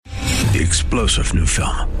the explosive new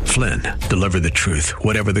film, Flynn, Deliver the Truth,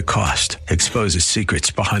 Whatever the Cost, exposes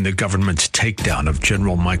secrets behind the government's takedown of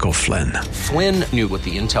General Michael Flynn. Flynn knew what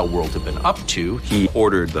the intel world had been up to. He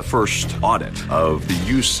ordered the first audit of the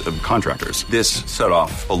use of contractors. This set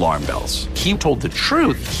off alarm bells. He told the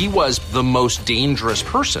truth. He was the most dangerous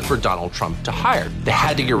person for Donald Trump to hire. They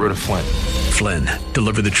had to get rid of Flynn. Flynn,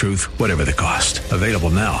 Deliver the Truth, Whatever the Cost. Available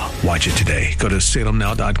now. Watch it today. Go to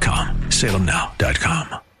salemnow.com.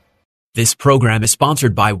 salemnow.com. This program is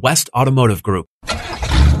sponsored by West Automotive Group.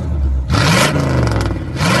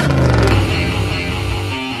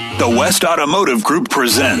 The West Automotive Group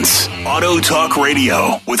presents Auto Talk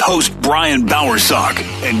Radio with host Brian Bowersock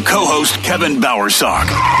and co-host Kevin Bowersock.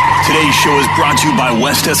 Today's show is brought to you by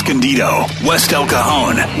West Escondido, West El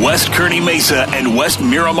Cajon, West Kearny Mesa, and West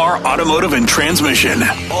Miramar Automotive and Transmission.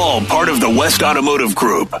 All part of the West Automotive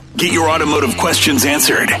Group. Get your automotive questions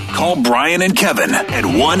answered. Call Brian and Kevin at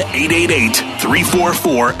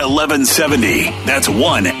 1-888-344-1170. That's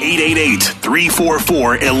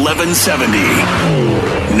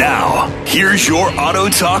 1-888-344-1170. Now, here's your Auto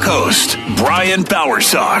Talk host, Brian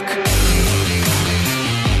Bowersock.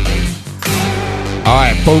 All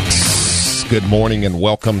right, folks, good morning and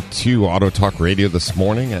welcome to Auto Talk Radio this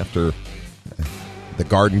morning after the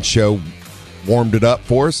garden show warmed it up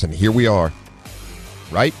for us, and here we are.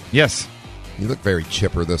 Right? Yes. You look very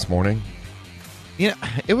chipper this morning. You know,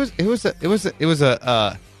 there was a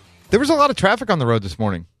lot of traffic on the road this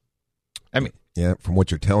morning. I mean, yeah, from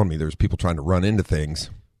what you're telling me, there's people trying to run into things.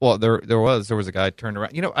 Well, there was a guy turned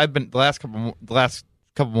around. You know, I've been the last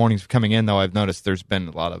couple mornings coming in though. I've noticed there's been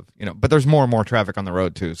a lot of but there's more and more traffic on the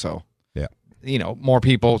road too. So yeah, more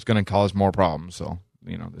people is going to cause more problems. So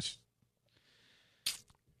this.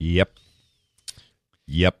 Yep.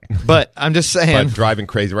 But I'm just saying, I'm driving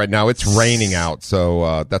crazy right now. It's raining out,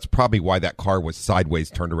 so that's probably why that car was sideways,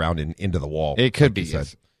 turned around and into the wall. It could be.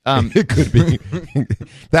 Yes. It could be.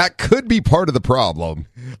 That could be part of the problem.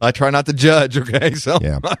 I try not to judge, okay? So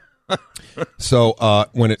yeah. So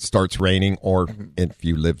when it starts raining, or if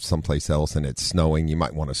you live someplace else and it's snowing, you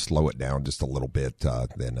might want to slow it down just a little bit.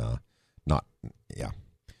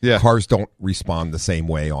 Yeah. Cars don't respond the same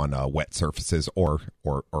way on wet surfaces or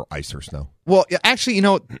ice or snow. Well, actually,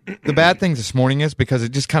 the bad thing this morning is because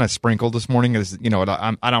it just kind of sprinkled this morning.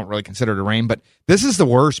 I don't really consider it a rain, but this is the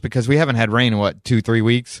worst because we haven't had rain in 2-3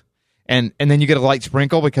 weeks, and then you get a light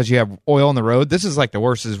sprinkle because you have oil on the road. This is like the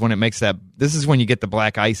worst is when it makes that. This is when you get the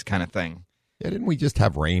black ice kind of thing. Yeah, didn't we just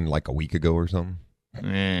have rain like a week ago or something?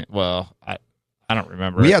 Well, I don't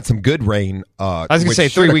remember. We had some good rain. I was going to say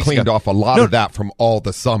 3 weeks cleaned ago. off a lot of that from all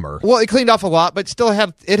the summer. Well, it cleaned off a lot, but still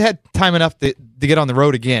had time enough to get on the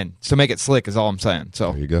road again to make it slick is all I'm saying.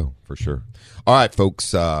 So there you go, for sure. All right,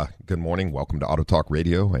 folks, good morning. Welcome to Auto Talk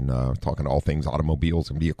Radio and talking all things automobiles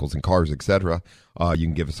and vehicles and cars, etc. You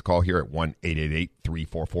can give us a call here at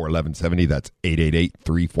 1-888-344-1170. That's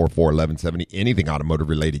 888-344-1170. Anything automotive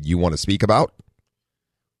related you want to speak about,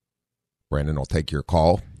 Brandon will take your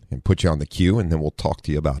call and put you on the queue, and then we'll talk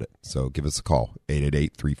to you about it. So give us a call,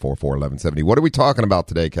 888-344-1170. What are we talking about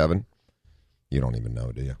today, Kevin? You don't even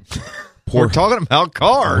know, do you? We're talking about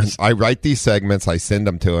cars. I write these segments, I send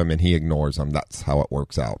them to him, and he ignores them. That's how it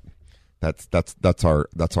works out. That's our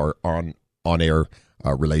on-air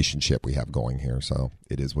relationship we have going here, so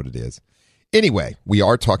it is what it is. Anyway, we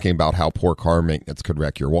are talking about how poor car maintenance could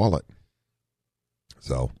wreck your wallet.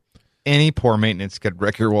 So any poor maintenance could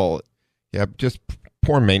wreck your wallet. Yeah, just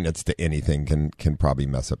poor maintenance to anything can probably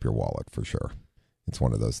mess up your wallet for sure. It's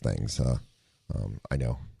one of those things. I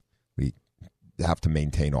know we have to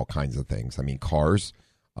maintain all kinds of things. I mean, cars.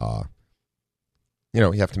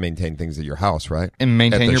 You have to maintain things at your house, right? And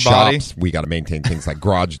maintain your shops, body. We got to maintain things like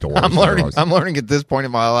garage doors. I'm learning at this point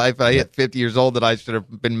in my life. I hit 50 years old that I should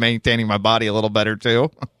have been maintaining my body a little better too.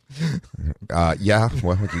 Yeah.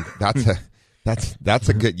 Well, that's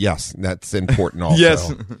a good yes. That's important also.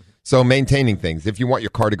 Yes. So maintaining things. If you want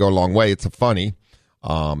your car to go a long way, it's not funny,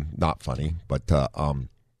 but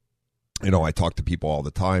I talk to people all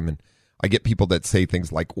the time, and I get people that say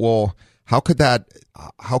things like, "Well, how could that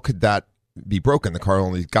be broken? The car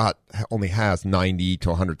only has 90 to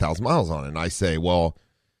 100,000 miles on it." And I say, "Well,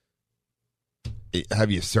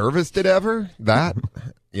 have you serviced it ever? That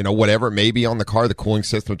whatever it may be on the car, the cooling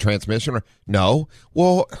system, transmission, or no?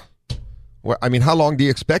 Well, I mean, how long do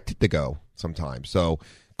you expect it to go? Sometimes so."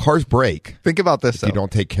 Cars break. Think about this, if you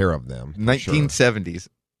don't take care of them. 1970s. Sure.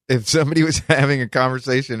 If somebody was having a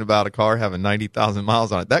conversation about a car having 90,000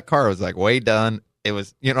 miles on it, that car was like way done. It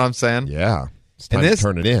was, you know what I'm saying? Yeah. It's time to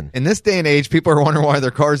turn it in. In this day and age, people are wondering why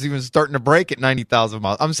their cars even starting to break at 90,000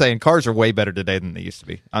 miles. I'm saying cars are way better today than they used to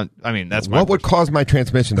be. I mean, that's what would cause my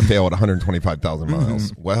transmission to fail at 125,000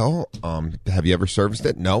 miles? Well, have you ever serviced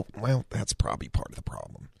it? No. Well, that's probably part of the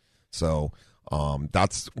problem. So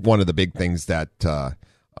that's one of the big things that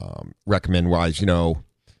recommend-wise, I've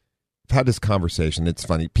had this conversation. It's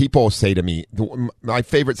funny. People say to me, my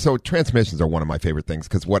favorite, so transmissions are one of my favorite things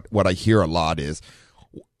because what I hear a lot is,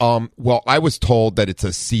 well, I was told that it's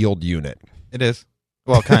a sealed unit. It is.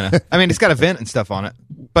 Well, kind of. I mean, it's got a vent and stuff on it.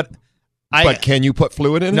 But can you put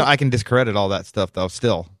fluid in it? No, I can discredit all that stuff, though,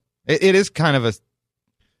 still. It is kind of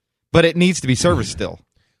but it needs to be serviced still.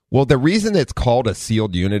 Well, the reason it's called a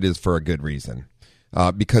sealed unit is for a good reason.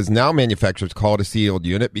 Because now manufacturers call it a sealed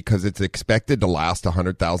unit because it's expected to last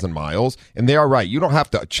 100,000 miles. And they are right. You don't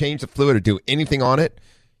have to change the fluid or do anything on it.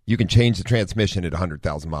 You can change the transmission at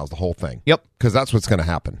 100,000 miles, the whole thing. Yep. Because that's what's going to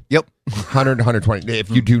happen. Yep. 100, 120. If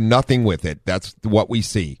you do nothing with it, that's what we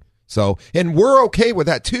see. So, and we're okay with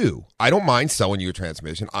that too. I don't mind selling you a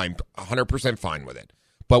transmission. I'm 100% fine with it.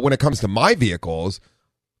 But when it comes to my vehicles,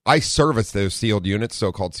 I service those sealed units,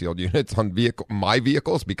 so-called sealed units, on my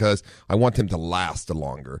vehicles because I want them to last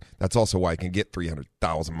longer. That's also why I can get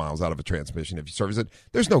 300,000 miles out of a transmission if you service it.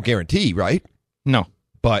 There's no guarantee, right? No.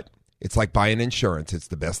 But it's like buying insurance. It's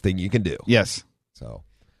the best thing you can do. Yes. So,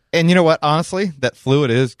 and you know what? Honestly, that fluid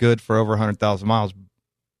is good for over 100,000 miles,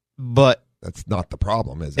 but that's not the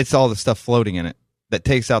problem, is it? It's all the stuff floating in it that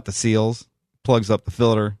takes out the seals, plugs up the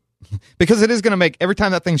filter, because it is going to make, every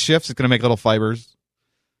time that thing shifts, it's going to make little fibers.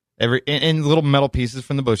 In little metal pieces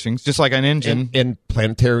from the bushings, just like an engine. And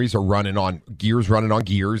planetaries are running on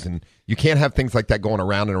gears, and you can't have things like that going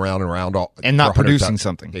around and around and around. And not producing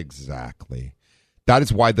something. Exactly. That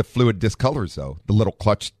is why the fluid discolors, though. The little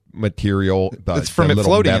clutch material, it's from the it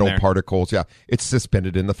little floating metal in there. Particles. Yeah, it's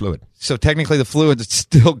suspended in the fluid. So technically the fluid is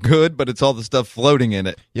still good, but it's all the stuff floating in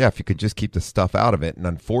it. Yeah, if you could just keep the stuff out of it. And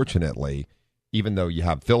unfortunately, even though you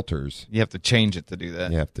have filters, you have to change it to do that.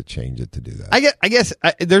 You have to change it to do that. I guess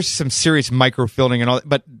there's some serious microfiltering and all that,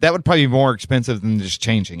 but that would probably be more expensive than just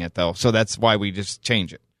changing it, though. So that's why we just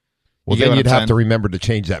change it. Well, then you'd have to remember to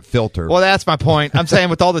change that filter. Well, that's my point. I'm saying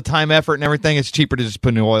with all the time, effort, and everything, it's cheaper to just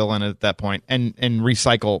put new oil in it at that point and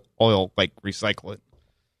recycle oil, like recycle it.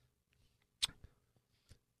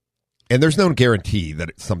 And there's no guarantee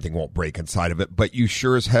that something won't break inside of it, but you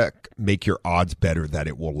sure as heck make your odds better that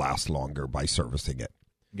it will last longer by servicing it.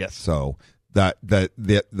 Yes. So that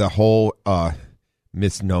the whole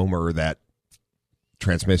misnomer that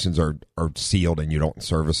transmissions are sealed and you don't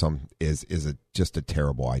service them is just a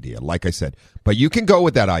terrible idea. Like I said, but you can go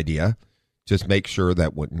with that idea. Just make sure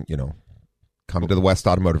that when come to the West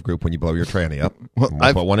Automotive Group when you blow your tranny up. We'll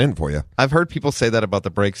put one in for you. I've heard people say that about the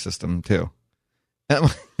brake system too.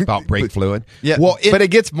 About brake fluid. Yeah. Well, but it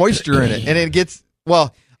gets moisture in it, and it gets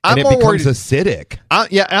and it becomes acidic.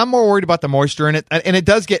 I'm more worried about the moisture in it, and it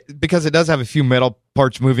does because it does have a few metal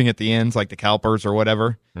parts moving at the ends, like the calipers or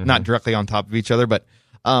whatever, not directly on top of each other, but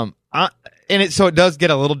so it does get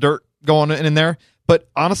a little dirt going in there. But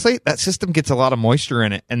honestly, that system gets a lot of moisture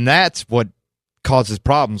in it, and that's what causes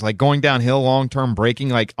problems. Like going downhill, long-term braking,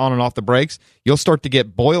 like on and off the brakes, you'll start to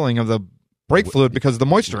get boiling of the brake fluid because of the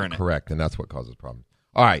moisture in it. Correct, and that's what causes problems.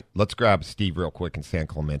 All right, let's grab Steve real quick in San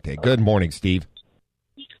Clemente. Good morning, Steve.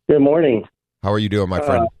 Good morning. How are you doing, my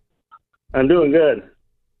friend? I'm doing good.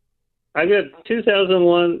 I got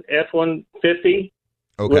 2001 F-150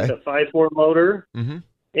 with a 5.4 motor,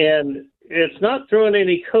 and it's not throwing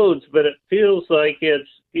any codes, but it feels like it's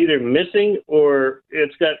either missing or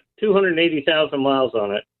it's got 280,000 miles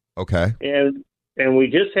on it. Okay. And we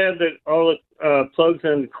just had all the plugs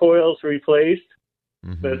and coils replaced,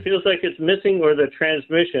 but it feels like it's missing or the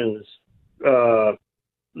transmission's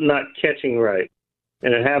not catching right.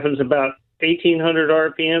 And it happens about 1,800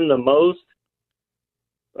 RPM the most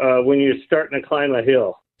when you're starting to climb a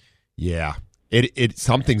hill. Yeah, it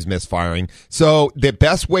something's misfiring. So the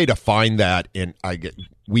best way to find that,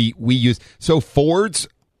 we use Fords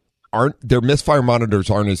their misfire monitors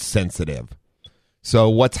aren't as sensitive. So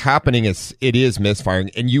what's happening is it is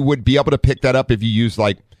misfiring, and you would be able to pick that up if you use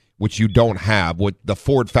which you don't have with the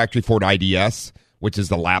factory Ford IDS, which is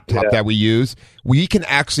the laptop that we use. We can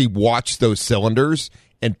actually watch those cylinders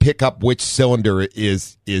and pick up which cylinder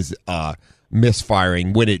is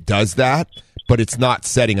misfiring when it does that, but it's not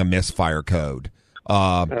setting a misfire code.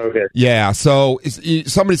 Okay. Yeah, so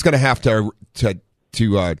somebody's going to have to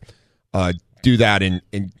do that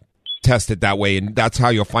and test it that way, and that's how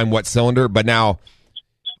you'll find what cylinder. But now,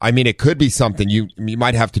 I mean, it could be something. You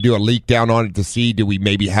might have to do a leak down on it to see, do we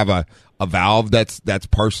maybe have a valve that's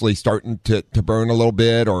partially starting to burn a little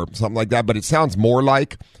bit or something like that. But it sounds more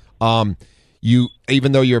like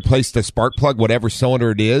even though you replaced the spark plug, whatever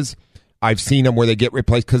cylinder it is, I've seen them where they get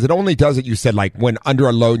replaced because it only does it, you said, like when under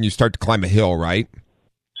a load and you start to climb a hill, right?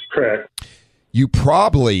 Correct. You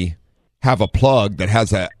probably have a plug that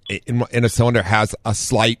has in a cylinder has a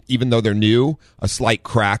slight, even though they're new, a slight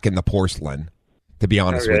crack in the porcelain, to be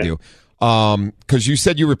honest with you. Because you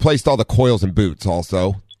said you replaced all the coils and boots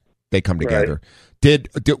also. They come together. Right.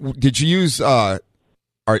 Did you use our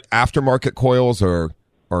aftermarket coils or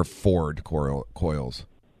Ford coils?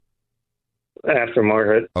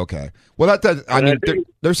 Aftermarket. Okay. Well, that does. I mean,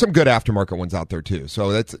 there's some good aftermarket ones out there too.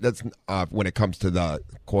 So that's when it comes to the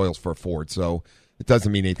coils for Ford. So it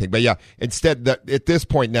doesn't mean anything. But yeah, instead, at this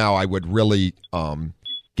point now, I would really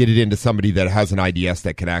get it into somebody that has an IDS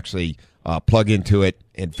that can actually plug into it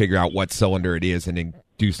and figure out what cylinder it is, and then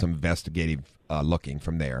do some investigative looking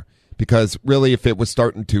from there. Because really, if it was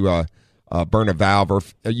starting to burn a valve, or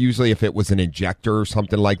usually if it was an injector or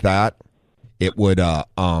something like that, it would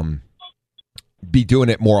be doing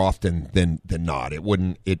it more often than not. It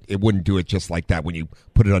wouldn't do it just like that when you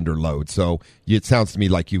put it under load. So it sounds to me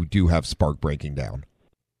like you do have spark breaking down.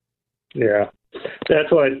 Yeah, that's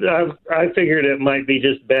why I figured it might be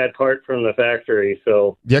just bad part from the factory.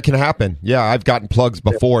 So yeah, it can happen. Yeah, I've gotten plugs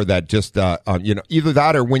before that just either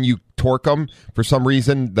that or when you torque them for some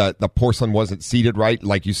reason the porcelain wasn't seated right,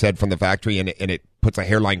 like you said, from the factory, and it puts a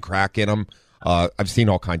hairline crack in them. I've seen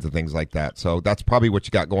all kinds of things like that. So that's probably what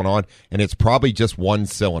you got going on. And it's probably just one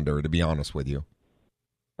cylinder, to be honest with you.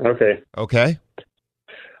 Okay. Okay?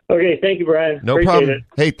 Okay, thank you, Brian. No Appreciate problem. It.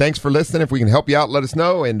 Hey, thanks for listening. If we can help you out, let us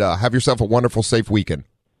know. And have yourself a wonderful, safe weekend.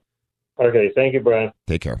 Okay, thank you, Brian.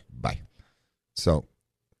 Take care. Bye. So,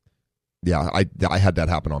 yeah, I had that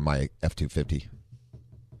happen on my F-250.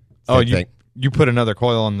 You put another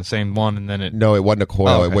coil on the same one, and then it... No, it wasn't a coil.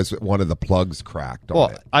 Oh, okay. It was one of the plugs cracked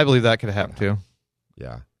on it. I believe that could happen, too.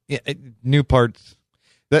 Yeah. New parts.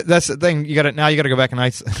 That's the thing. You got to go back and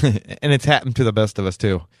isolate, and it's happened to the best of us,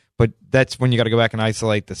 too. But that's when you got to go back and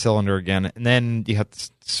isolate the cylinder again, and then you have to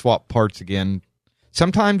swap parts again.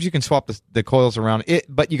 Sometimes you can swap the coils around,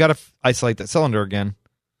 but you got to isolate that cylinder again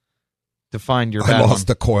to find your bad one. I lost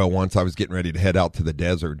a coil once. I was getting ready to head out to the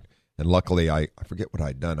desert, and luckily, I forget what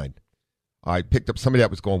I'd done. I picked up somebody that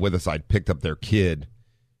was going with us. I'd picked up their kid.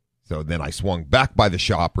 So then I swung back by the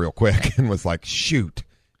shop real quick and was like, shoot.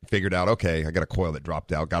 Figured out, okay, I got a coil that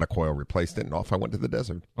dropped out, got a coil, replaced it, and off I went to the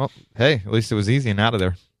desert. Well, hey, at least it was easy and out of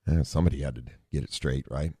there. Yeah, somebody had to get it straight,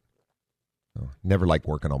 right? Never like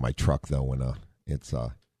working on my truck, though, when it's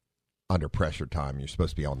under pressure time. You're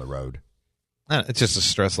supposed to be on the road. It's just a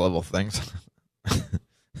stress level things.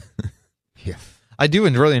 Yeah. I do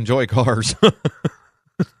really enjoy cars.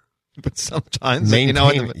 But sometimes, in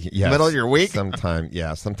the middle of your week.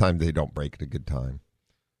 Sometimes they don't break at a good time.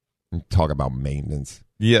 Talk about maintenance.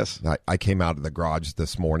 Yes. I came out of the garage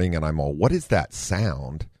this morning, and I'm all, what is that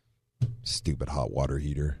sound? Stupid hot water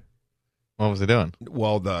heater. What was it doing?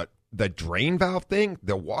 Well, the drain valve thing,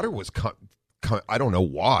 the water was I don't know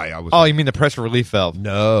why. You mean the pressure relief valve?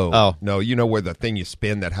 No. Oh. No, you know where the thing you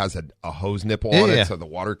spin that has a hose nipple on it so the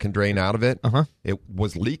water can drain out of it? Uh-huh. It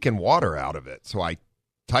was leaking water out of it. So I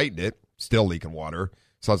tightened it, still leaking water.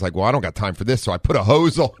 So I was like, well, I don't got time for this. So I put a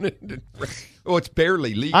hose on it. It's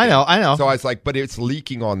barely leaking. I know. So I was like, but it's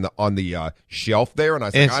leaking on the shelf there. And I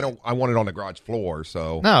was like, I want it on the garage floor.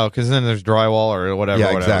 So no, because then there's drywall or whatever.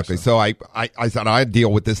 Yeah, exactly. So I thought I'd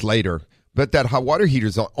deal with this later. But that hot water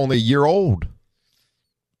heater's only a year old.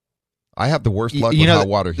 I have the worst luck with hot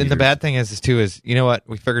water heaters. And the bad thing is you know what?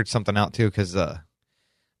 We figured something out too, because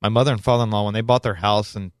my mother and father-in-law, when they bought their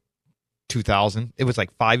house in 2000, it was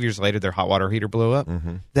like 5 years later their hot water heater blew up.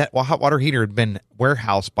 Mm-hmm. That hot water heater had been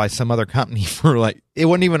warehoused by some other company for it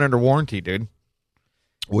wasn't even under warranty, dude.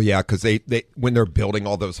 Well, yeah, because they when they're building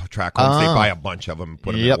all those track homes, they buy a bunch of them and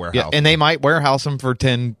put them in warehouse. Yeah, and they might warehouse them for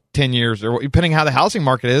 10 years, or depending how the housing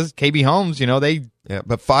market is. KB Homes, they... Yeah,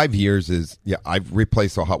 but 5 years is... Yeah, I've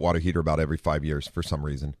replaced a hot water heater about every 5 years for some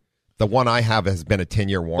reason. The one I have has been a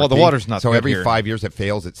 10-year warranty. Well, the water's not so good every here. 5 years it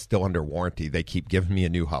fails, it's still under warranty. They keep giving me a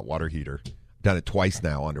new hot water heater. Done it twice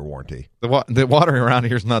now under warranty. The water around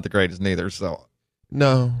here is not the greatest neither, so...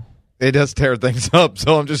 No. It does tear things up,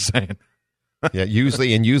 so I'm just saying. Yeah,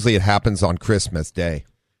 usually it happens on Christmas Day.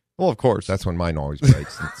 Well, of course. That's when mine always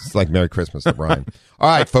breaks. It's like Merry Christmas to Brian. All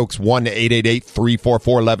right, folks,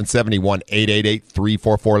 1-888-344-1170,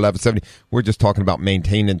 1-888-344-1170. We're just talking about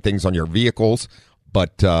maintaining things on your vehicles,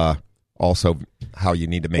 but also how you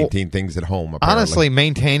need to maintain things at home. Apparently. Honestly,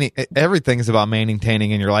 maintaining everything is about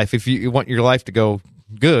maintaining in your life. If you want your life to go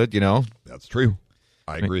good, That's true.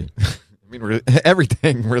 I agree.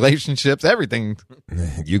 Everything, relationships, everything.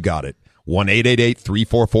 You got it.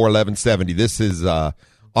 1-888-344-1170. This is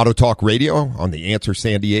Auto Talk Radio on the Answer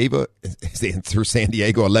San Diego. Answer San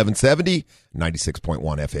Diego 1170, 96.1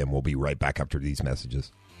 FM. We'll be right back after these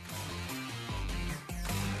messages.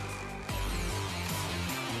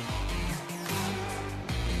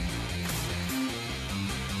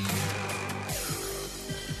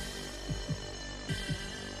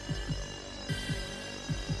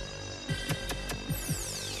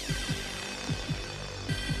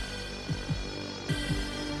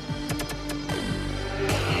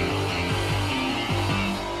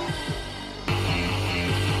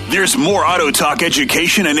 There's more Auto Talk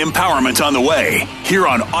education and empowerment on the way here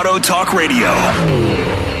on Auto Talk Radio.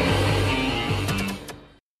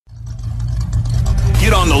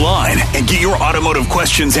 Get on the line and get your automotive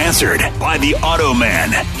questions answered by the Auto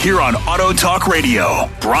Man here on Auto Talk Radio.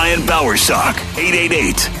 Brian Bowersock,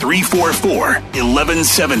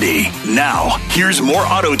 888-344-1170. Now, here's more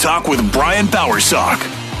Auto Talk with Brian Bowersock.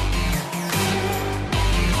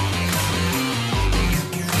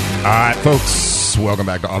 All right, folks, welcome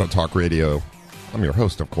back to Auto Talk Radio. I'm your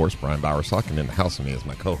host, of course, Brian Bowersock, and in the house with me is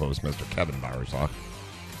my co-host, Mr. Kevin Bowersock.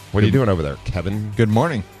 What are you doing over there, Kevin? Good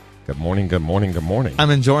morning. Good morning, good morning, good morning.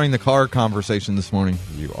 I'm enjoying the car conversation this morning.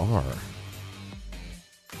 You are.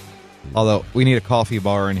 Although, we need a coffee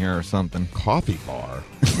bar in here or something. Coffee bar?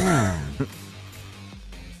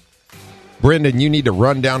 Brendan, you need to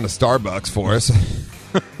run down to Starbucks for us.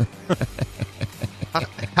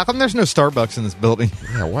 How come there's no Starbucks in this building?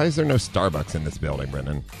 Yeah, why is there no Starbucks in this building,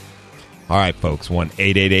 Brendan? All right, folks,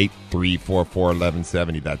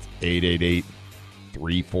 1-888-344-1170. That's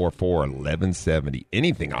 888-344-1170.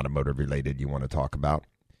 Anything automotive-related you want to talk about,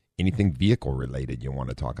 anything vehicle-related you want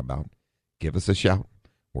to talk about, give us a shout.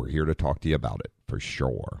 We're here to talk to you about it, for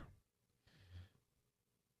sure.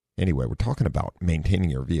 Anyway, we're talking about maintaining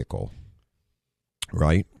your vehicle,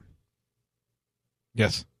 right?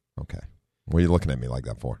 Yes. Okay. What are you looking at me like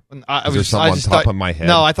that for? Is there something on top of my head?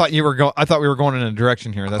 No, I thought you were I thought we were going in a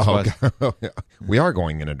direction here. That's why. We are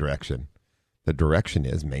going in a direction. The direction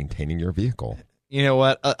is maintaining your vehicle. You know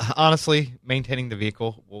what? Honestly, maintaining the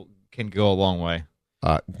vehicle can go a long way.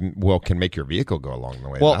 Can make your vehicle go along the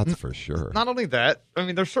way. Well, that's for sure. Not only that, I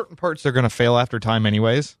mean, there's certain parts that are going to fail after time,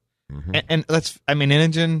 anyways. Mm-hmm. And an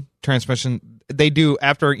engine, transmission, they do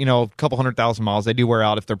after a couple 100,000 miles, they do wear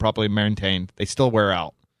out if they're properly maintained. They still wear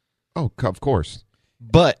out. Oh, of course.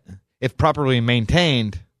 But if properly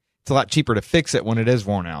maintained, it's a lot cheaper to fix it when it is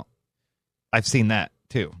worn out. I've seen that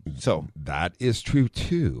too. So that is true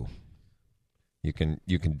too. You can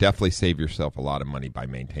definitely save yourself a lot of money by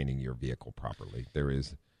maintaining your vehicle properly. There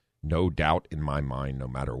is no doubt in my mind, no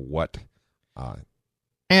matter what.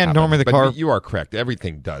 And normally the car. You are correct.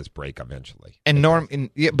 Everything does break eventually. And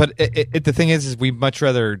the thing is we much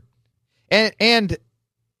rather, and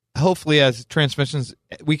hopefully as transmissions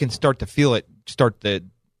we can start to feel it,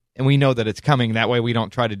 and we know that it's coming. That way we don't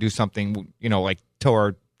try to do something, like tow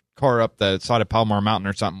our car up the side of Palomar Mountain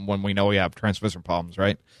or something when we know we have transmission problems,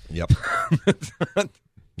 right? Yep.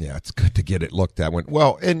 Yeah, it's good to get it looked at.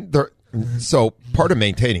 So part of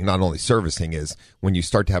maintaining, not only servicing, is when you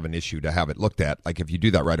start to have an issue to have it looked at. Like if you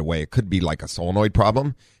do that right away, it could be like a solenoid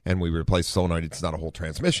problem, and we replace solenoid. It's not a whole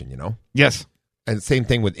transmission, Yes. And same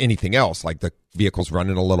thing with anything else, like the vehicle's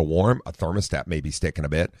running a little warm, a thermostat may be sticking a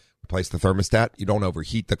bit. Replace the thermostat. You don't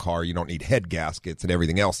overheat the car. You don't need head gaskets and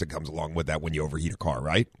everything else that comes along with that when you overheat a car,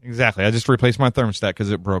 right? Exactly. I just replaced my thermostat because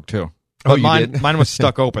it broke too. But mine was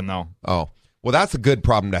stuck open though. Oh, well, that's a good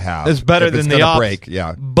problem to have. It's better than the break.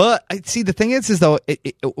 Yeah. But see, the thing is though,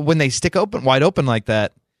 when they stick wide open like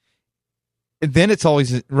that, then it's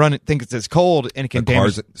always thinks it's cold and it can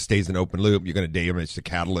damage. The car stays in open loop. You're going to damage the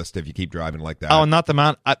catalyst if you keep driving like that. Oh, not the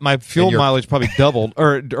amount. My fuel mileage probably doubled,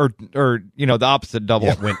 or the opposite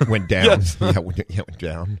doubled. Yeah, went down. Yes. Went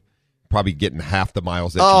down. Probably getting half the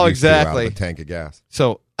miles that you used to out of a tank of gas.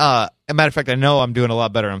 So, as a matter of fact, I know I'm doing a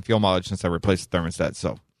lot better on fuel mileage since I replaced the thermostat.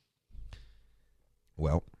 So,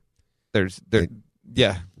 well,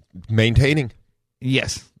 yeah, maintaining.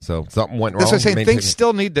 Yes. So something went wrong. That's what I'm saying. Things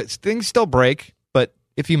still break, but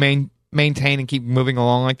if you maintain and keep moving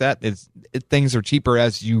along like that, things are cheaper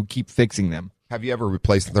as you keep fixing them. Have you ever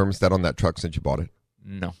replaced the thermostat on that truck since you bought it?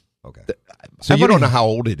 No. Okay. So you don't know how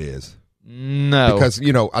old it is? No. Because,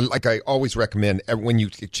 I always recommend when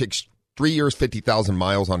you check 3 years, 50,000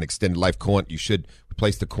 miles on extended life coolant, you should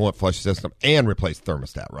replace the coolant flush system and replace the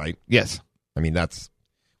thermostat, right? Yes. I mean, that's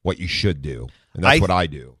what you should do. And that's what I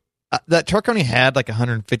do. That truck only had like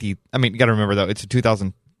 150. I mean, you got to remember though, it's a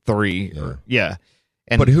 2003. Yeah.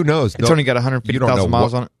 And but who knows? It's only got 150,000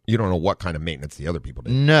 miles on it. You don't know what kind of maintenance the other people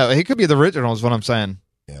did. No, it could be the original is what I'm saying.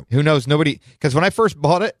 Yeah. Who knows? Nobody, because when I first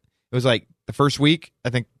bought it, it was like the first week, I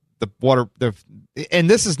think and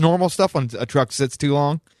this is normal stuff when a truck sits too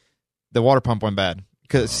long, the water pump went bad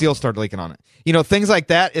because seal started leaking on it. Things like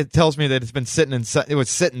that, it tells me that it's been it was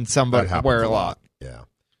sitting somewhere a lot. Yeah.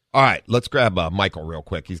 All right, let's grab Michael real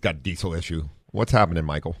quick. He's got a diesel issue. What's happening,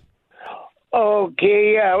 Michael?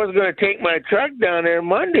 Okay, I was going to take my truck down there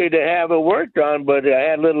Monday to have it worked on, but I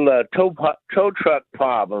had little tow truck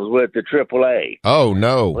problems with the AAA. Oh,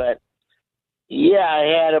 no. But, yeah, I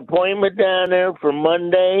had an appointment down there for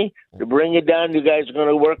Monday to bring it down. You guys are going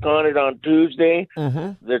to work on it on Tuesday.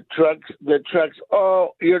 Mm-hmm. The truck's,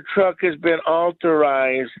 your truck has been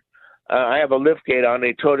authorized. I have a lift gate on.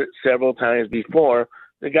 They towed it several times before.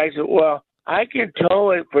 The guy said, well, I can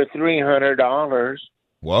tow it for $300.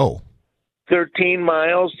 Whoa. 13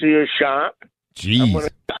 miles to your shop. Jeez.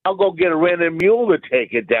 I'll go get a rented mule to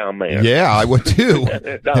take it down there. Yeah, I would too.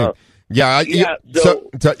 Yeah. So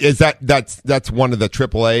is that's one of the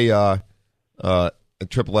AAA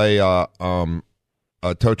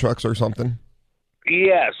tow trucks or something?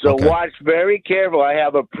 Yeah. So okay. Watch very careful. I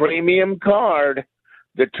have a premium card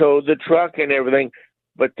to tow the truck and everything,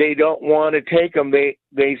 but they don't want to take them. They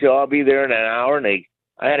say I'll be there in an hour, and I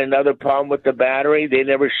had another problem with the battery. They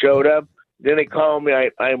never showed up. Then they called me.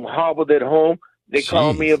 I'm hobbled at home. They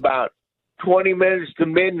called me about 20 minutes to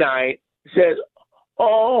midnight. Says,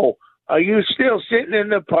 "Oh, are you still sitting in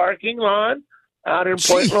the parking lot out in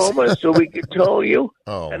Point Loma so we could tow you?"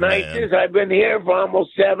 Oh, and man. I've been here for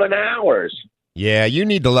almost 7 hours. Yeah, you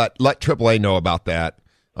need to let AAA know about that.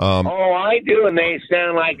 I do, and they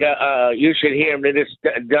sound like you should hear them. They're just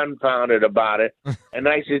dumbfounded about it. And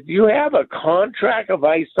I said, "Do you have a contract? If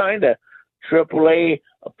I signed a AAA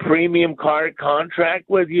premium card contract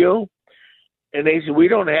with you?" And they said, "We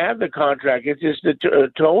don't have the contract. It's just a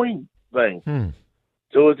towing thing."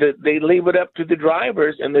 So they leave it up to the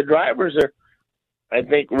drivers, and the drivers are, I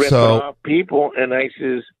think, ripping off people. And I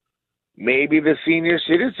says, maybe the senior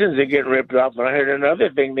citizens are getting ripped off. And I heard another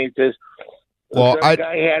thing. They says, well, some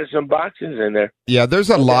guy had some boxes in there. Yeah, there's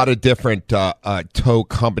a lot of different tow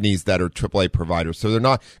companies that are AAA providers. So they're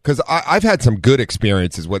not, because I've had some good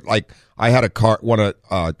experiences with, like, I had a car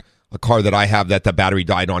that I have that the battery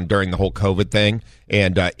died on during the whole COVID thing,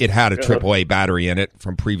 and it had a AAA battery in it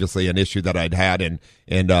from previously an issue that I'd had, and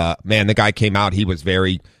man, the guy came out. He was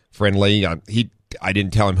very friendly. I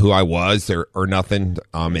didn't tell him who I was or nothing,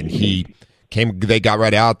 and he came. They got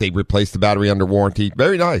right out. They replaced the battery under warranty.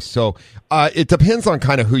 Very nice. So it depends on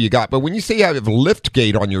kind of who you got. But when you say you have a lift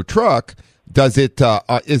gate on your truck, does it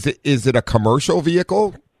is it a commercial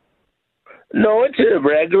vehicle? No, it's a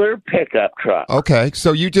regular pickup truck. Okay,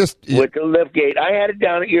 so you just with the lift gate. I had it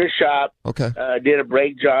down at your shop. Okay, did a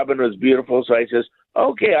brake job and it was beautiful. So I says,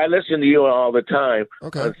 "Okay, I listen to you all the time."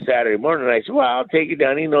 Okay. On Saturday morning, I said, "Well, I'll take it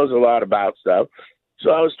down." He knows a lot about stuff, so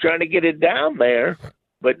I was trying to get it down there,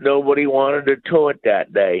 but nobody wanted to tow it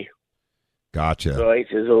that day. Gotcha. So I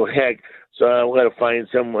says, "Oh heck!" So I'm going to find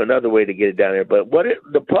another way to get it down there. But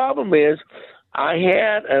the problem is, I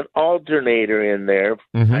had an alternator in there.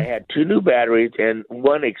 Mm-hmm. I had 2 new batteries, and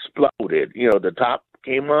one exploded. The top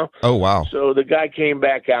came off. Oh, wow. So the guy came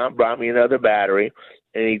back out and brought me another battery,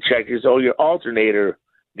 and he checked. He says, "Oh, your alternator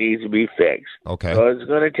needs to be fixed." Okay. So I was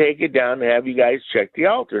going to take it down and have you guys check the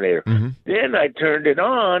alternator. Mm-hmm. Then I turned it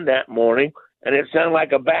on that morning, and it sounded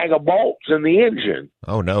like a bag of bolts in the engine.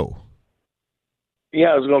 Oh, no.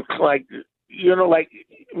 Yeah, it was going to like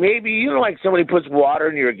maybe, like somebody puts water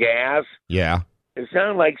in your gas. Yeah. It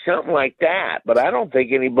sounded like something like that, but I don't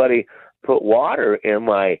think anybody put water in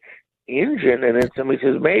my engine. And then somebody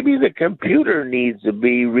says, maybe the computer needs to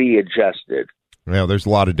be readjusted. Well, there's a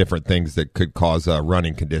lot of different things that could cause a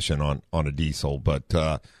running condition on a diesel, but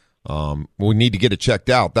we need to get it checked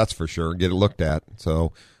out, that's for sure, get it looked at.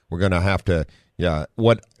 So we're going to have to,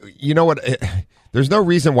 there's no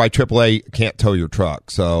reason why AAA can't tow your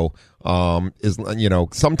truck. So,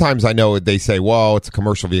 sometimes I know they say, well, it's a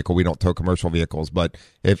commercial vehicle, we don't tow commercial vehicles. But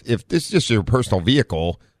if this is just your personal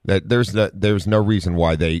vehicle, that there's no reason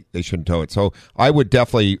why they shouldn't tow it. So I would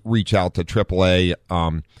definitely reach out to AAA.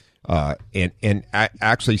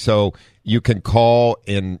 Actually, so you can call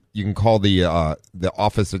the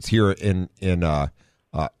office that's here in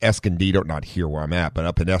Escondido, not here where I'm at, but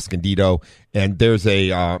up in Escondido. And there's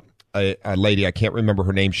a lady, I can't remember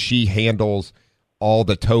her name. She handles all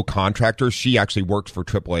the tow contractors. She actually works for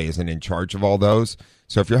AAA, isn't in charge of all those.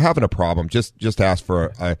 So if you're having a problem, just ask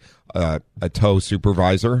for a tow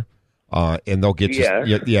supervisor. and they'll get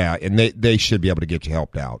you. Yeah, and they should be able to get you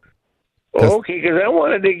helped out. Okay, because I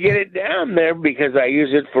wanted to get it down there because I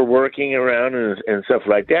use it for working around and stuff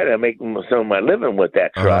like that. I make some of my living with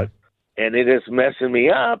that truck, and it is messing me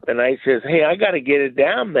up. And I says, hey, I got to get it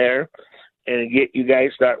down there and get you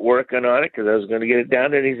guys start working on it because I was going to get it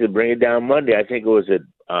down there. And he said, bring it down Monday. I think it was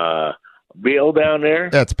Bill down there.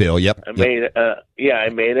 That's Bill. Yep. I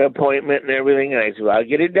made an appointment and everything, and I said, well, I'll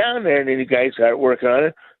get it down there, and then you guys start working on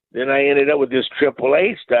it. Then I ended up with this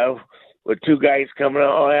AAA stuff. With two guys coming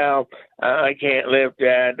out, oh, well, I can't lift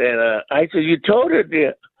that. And I said, you towed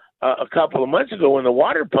it a couple of months ago when the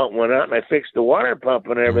water pump went out, and I fixed the water pump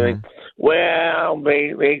and everything. Mm-hmm. Well,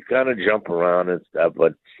 they kind of jump around and stuff,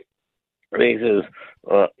 but they says,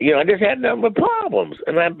 I just had nothing but problems,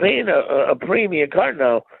 and I'm paying a premium card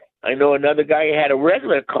now. I know another guy had a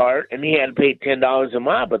regular card, and he had to pay $10 a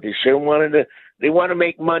month, but they sure they want to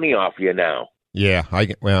make money off you now. Yeah,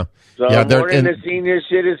 So more than the senior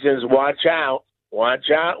citizens, watch out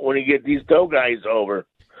when you get these tow guys over.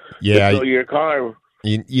 Yeah, tow your car.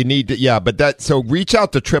 You need to, but so reach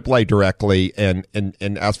out to AAA directly and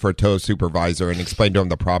ask for a tow supervisor and explain to them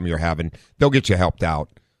the problem you're having. They'll get you helped out.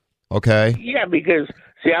 Okay. Yeah, because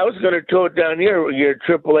see, I was going to tow it down here. You're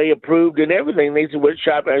AAA approved and everything. They said, "What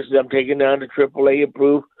shop?" I said, "I'm taking down to AAA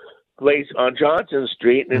approved place on Johnson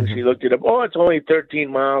Street." And then she looked it up. Oh, it's only 13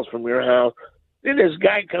 miles from your house. Then this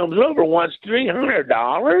guy comes over, wants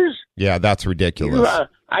 $300. Yeah, that's ridiculous.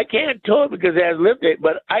 I can't tow it because it has lifted,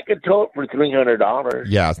 but I could tow it for $300.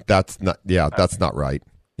 Yeah, that's not right.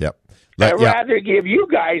 Yep. I'd rather give you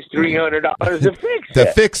guys $300 to fix it.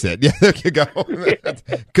 To fix it. Yeah, there you go.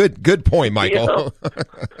 Good point, Michael.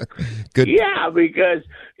 Good. Yeah, because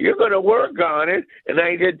you're going to work on it, and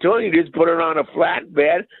I just told you just put it on a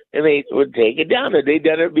flatbed, and they would take it down. And they've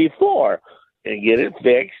done it before and get it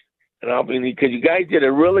fixed. And because you guys did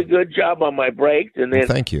a really good job on my brakes, and then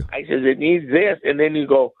thank you. I says it needs this, and then you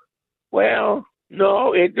go, well,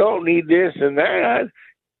 no, it don't need this and that.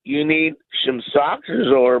 You need some shock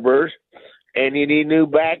absorbers, and you need new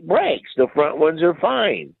back brakes. The front ones are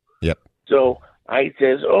fine. Yep. So I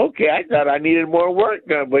says, okay, I thought I needed more work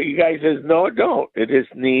done, but you guys says, no, it don't. It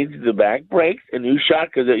just needs the back brakes, a new shock,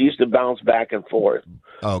 because it used to bounce back and forth.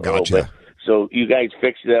 Oh, gotcha. So you guys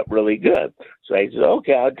fixed it up really good. So I said,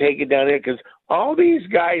 okay, I'll take it down there because all these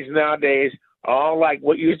guys nowadays, all like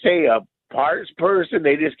what you say, a parts person,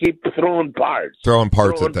 they just keep throwing parts. Throwing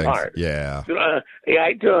parts at things. Yeah.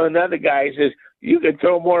 I told another guy, he says, you could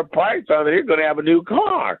throw more parts on it, you're going to have a new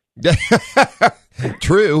car.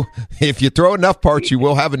 True. If you throw enough parts, you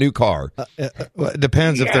will have a new car. Well, it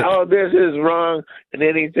depends if oh, this is wrong. And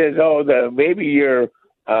then he says, maybe your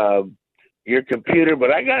computer,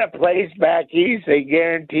 but I got a place back east. They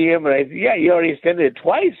guarantee him. And I said, yeah, you already sent it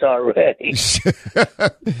twice already.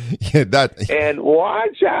 And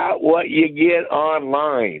watch out what you get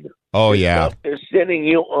online. Oh, yeah. Stuff they're sending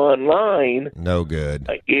you online. No good.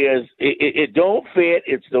 It don't fit.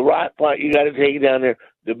 It's the right part. You got to take it down there.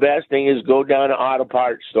 The best thing is go down to auto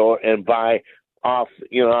parts store and buy off,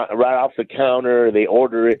 right off the counter. They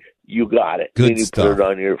order it. You got it. Good then you stuff. put it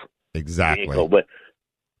on your vehicle. But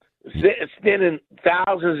spending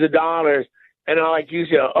thousands of dollars, and like you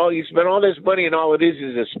said, you spent all this money, and all it is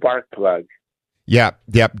a spark plug. Yeah.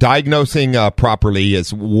 Diagnosing properly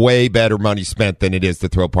is way better money spent than it is to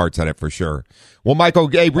throw parts on it for sure. Well, Michael,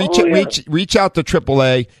 hey, reach out to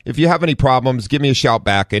AAA if you have any problems. Give me a shout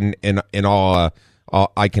back, and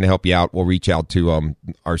I can help you out. We'll reach out to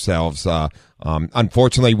ourselves.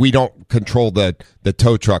 Unfortunately, we don't control the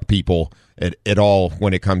tow truck people at all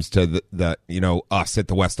when it comes to the us at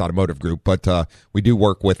the West Automotive Group, but we do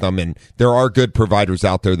work with them, and there are good providers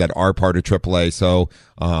out there that are part of AAA. So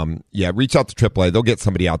reach out to AAA. They'll get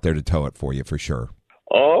somebody out there to tow it for you for sure.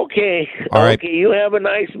 Okay. All right. You have a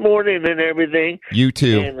nice morning and everything. You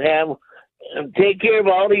too. And take care of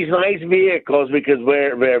all these nice vehicles because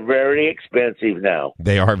they're very expensive now.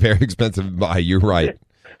 They are very expensive. You're right.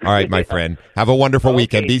 All right, my friend. Have a wonderful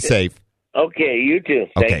weekend. Be safe. Okay, you too.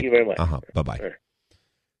 Thank you very much. Bye-bye. Sure.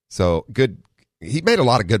 So, good. He made a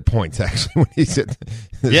lot of good points, actually, when he said,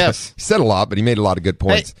 yes. He said a lot, but he made a lot of good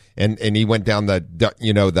points. Hey. And he went down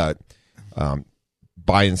the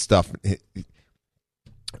buying stuff.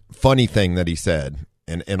 Funny thing that he said,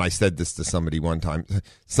 and I said this to somebody one time,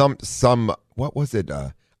 what was it?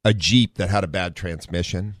 A Jeep that had a bad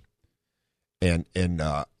transmission. And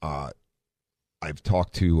I've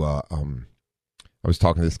talked to, I was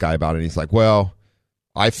talking to this guy about it, and he's like, well,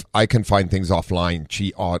 I can find things online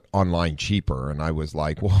cheaper. And I was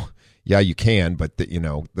like, well, yeah, you can. But,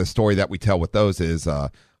 the story that we tell with those is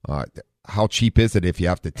how cheap is it if you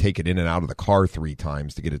have to take it in and out of the car 3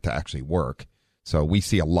 times to get it to actually work? So we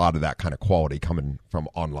see a lot of that kind of quality coming from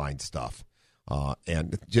online stuff,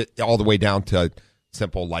 and just all the way down to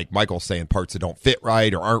simple, like Michael's saying, parts that don't fit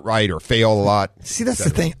right or aren't right or fail a lot. See, that's the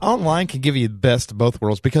thing. Online can give you the best of both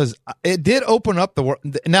worlds because it did open up the world.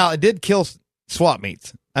 Now, it did kill swap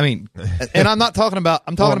meets. I mean, and I'm not talking about,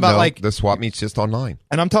 like the swap meet's just online.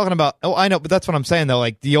 And I'm talking about, I know, but that's what I'm saying though.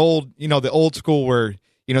 Like the old school where,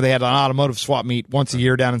 they had an automotive swap meet once a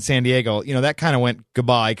year down in San Diego, that kind of went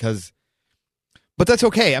goodbye but that's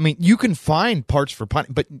okay. I mean, you can find parts for but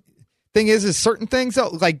thing is certain things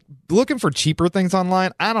like looking for cheaper things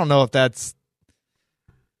online. I don't know if that's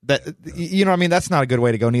that, what I mean? That's not a good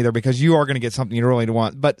way to go neither because you are going to get something you really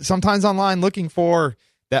want. But sometimes online looking for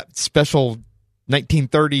that special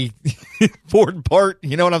 1930 Ford part,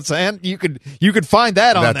 you know what I'm saying? You could find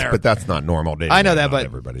that on there. But that's not normal. I know that, but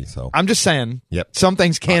everybody. So I'm just saying. Yep. Some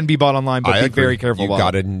things can be bought online, but be very careful. You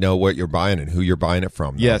got to know what you're buying and who you're buying it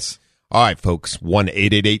from. Though. Yes. All right, folks.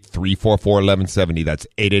 1-888-344-1170. That's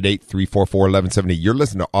 888-344-1170. You're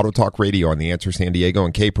listening to Auto Talk Radio on The Answer San Diego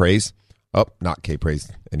and K-Praise. Oh, not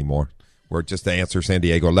K-Praise anymore. We're just The Answer San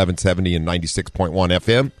Diego, 1170 and 96.1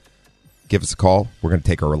 FM. Give us a call. We're going to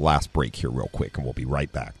take our last break here real quick, and we'll be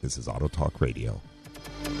right back. This is Auto Talk Radio.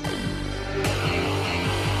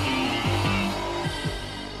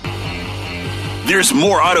 There's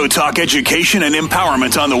more Auto Talk education and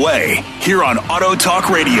empowerment on the way here on Auto Talk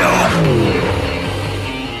Radio.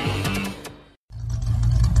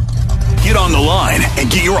 Get on the line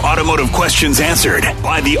and get your automotive questions answered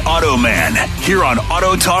by the Auto Man here on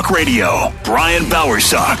Auto Talk Radio. Brian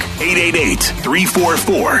Bowersock,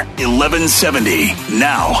 888-344-1170.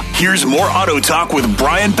 Now, here's more Auto Talk with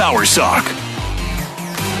Brian Bowersock.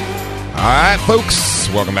 All right, folks.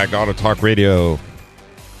 Welcome back to Auto Talk Radio.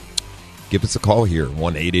 Give us a call here,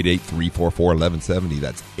 1-888-344-1170.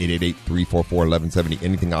 That's 888-344-1170.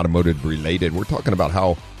 Anything automotive related. We're talking about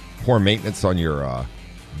how poor maintenance on your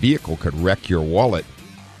vehicle could wreck your wallet.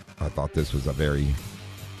 I thought this was a very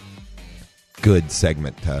good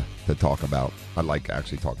segment to talk about. I like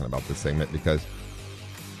actually talking about this segment because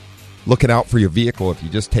looking out for your vehicle, if you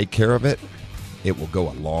just take care of it, it will go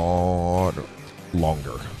a lot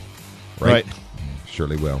longer. Right?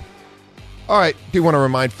 Surely will. All right. Do want to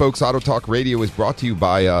remind folks, Auto Talk Radio is brought to you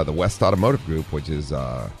by the West Automotive Group, which is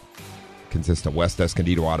consists of West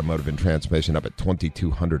Escondido Automotive and Transmission up at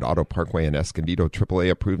 2200 Auto Parkway in Escondido, AAA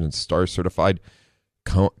approved and STAR certified.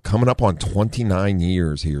 Coming up on 29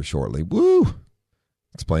 years here shortly. Woo!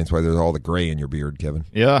 Explains why there's all the gray in your beard, Kevin.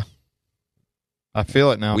 Yeah. I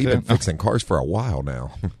feel it now, We've been fixing cars for a while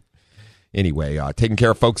now. Anyway, taking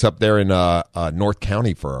care of folks up there in North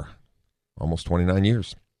County for almost 29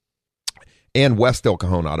 years. And West El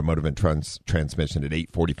Cajon Automotive and Transmission at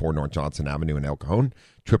 844 North Johnson Avenue in El Cajon.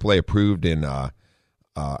 AAA approved in out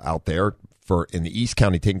there in the East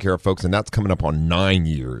County, taking care of folks, and that's coming up on 9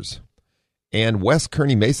 years. And West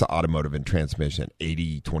Kearny Mesa Automotive and Transmission,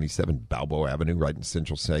 8027 Balboa Avenue, right in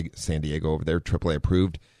central San Diego over there. AAA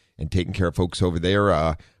approved and taking care of folks over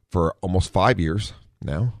there for almost 5 years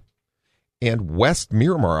now. And West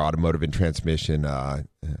Miramar Automotive and Transmission,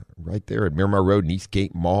 right there at Miramar Road and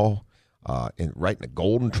Eastgate Mall. Right in the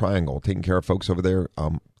Golden Triangle, taking care of folks over there.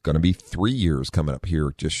 Going to be 3 years coming up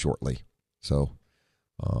here just shortly. So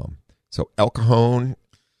El Cajon,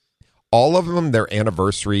 all of them, their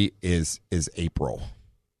anniversary is April.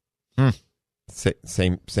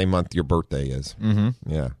 Same month your birthday is.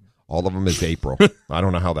 Mm-hmm. Yeah, all of them is April. I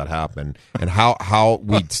don't know how that happened and how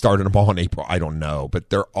we started them all in April. I don't know,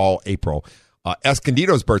 but they're all April.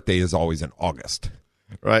 Escondido's birthday is always in August.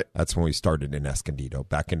 Right. That's when we started in Escondido,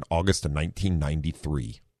 back in August of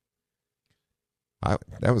 1993.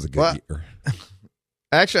 That was a good year.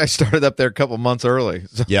 Actually, I started up there a couple months early.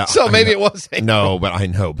 So, yeah. So maybe it was April. No, but I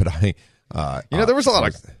know. But there was a lot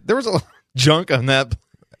of junk on that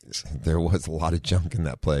place. There was a lot of junk in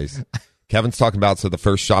that place. Kevin's talking about, so the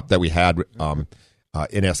first shop that we had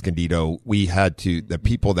in Escondido, we had the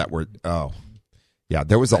people that were, yeah,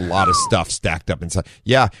 there was a lot of stuff stacked up inside.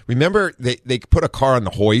 Yeah, remember they put a car on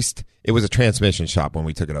the hoist. It was a transmission shop when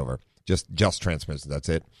we took it over. Just transmission, that's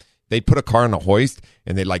it. They put a car on the hoist,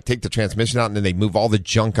 and they take the transmission out, and then they move all the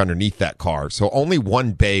junk underneath that car. So only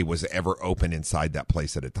one bay was ever open inside that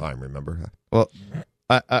place at a time, remember? Well,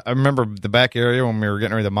 I remember the back area when we were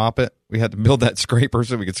getting ready to mop it. We had to build that scraper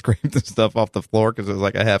so we could scrape the stuff off the floor because it was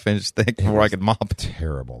like a half-inch thick before I could mop it.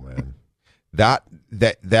 Terrible, man.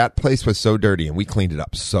 That place was so dirty, and we cleaned it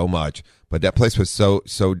up so much. But that place was so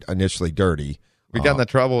initially dirty. We got in that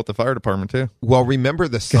trouble with the fire department, too. Well, remember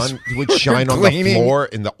the sun would shine on the floor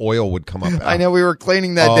and the oil would come up out. I know, we were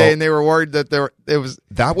cleaning that day, and they were worried that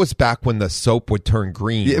that was back when the soap would turn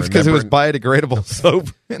green. Yeah, because it was biodegradable soap.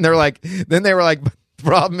 And they were like, the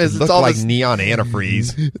problem is it's all like neon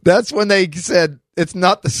antifreeze. That's when they said, it's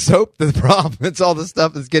not the soap the problem. It's all the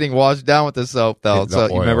stuff that's getting washed down with the soap, though. So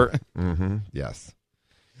you remember? Mm-hmm. Yes.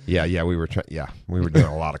 Yeah, we were doing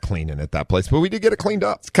a lot of cleaning at that place, but we did get it cleaned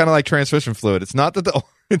up. It's kind of like transmission fluid. It's not that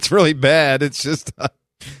it's really bad. It's just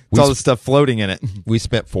all the stuff floating in it. We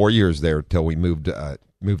spent 4 years there till we moved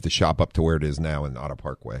the shop up to where it is now in Auto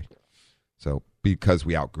Parkway. So because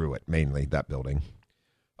we outgrew it, mainly that building.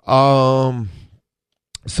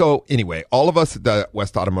 So anyway, all of us at the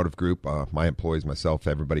West Automotive Group, my employees, myself,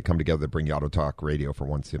 everybody come together to bring you Auto Talk Radio for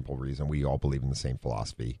one simple reason: we all believe in the same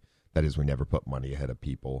philosophy. That is, we never put money ahead of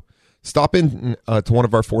people. Stop in to one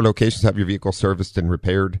of our 4 locations, have your vehicle serviced and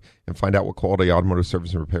repaired, and find out what quality automotive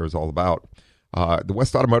service and repair is all about. The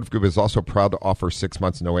West Automotive Group is also proud to offer 6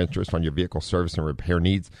 months no interest on your vehicle service and repair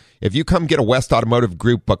needs. If you come get a West Automotive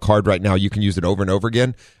Group card right now, you can use it over and over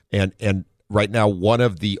again. And right now, one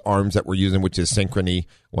of the arms that we're using, which is Synchrony,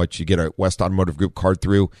 which you get a West Automotive Group card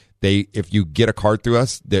through, if you get a card through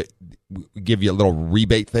us, we give you a little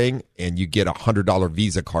rebate thing, and you get a $100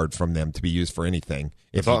 Visa card from them to be used for anything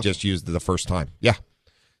if you just used it the first time. Yeah.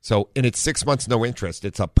 So, and it's 6 months no interest.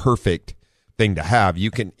 It's a perfect thing to have.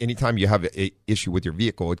 You can, anytime you have an issue with your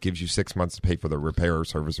vehicle, it gives you 6 months to pay for the repair or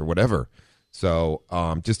service or whatever. So,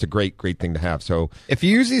 just a great thing to have. So, if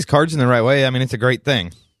you use these cards in the right way, I mean, it's a great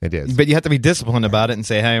thing. It is. But you have to be disciplined about it and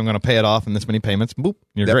say, hey, I'm going to pay it off in this many payments. Boop,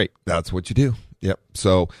 you're great. That's what you do. Yep.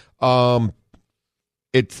 So,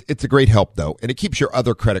 it's a great help, though, and it keeps your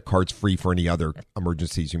other credit cards free for any other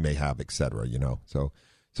emergencies you may have, et cetera,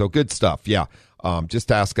 So good stuff, yeah.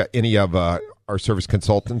 Just ask any of our service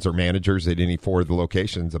consultants or managers at any 4 of the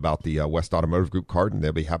locations about the West Automotive Group card, and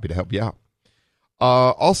they'll be happy to help you out.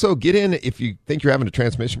 Also, get in if you think you're having a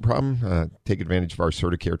transmission problem. Take advantage of our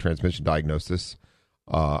CertiCare transmission diagnosis,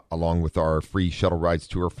 along with our free shuttle rides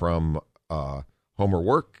tour from home or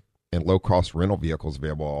work, and low-cost rental vehicles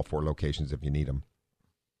available at all 4 locations if you need them.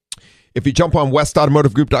 If you jump on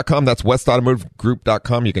westautomotivegroup.com, that's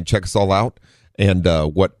westautomotivegroup.com. You can check us all out and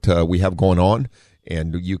what we have going on.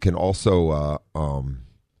 And you can also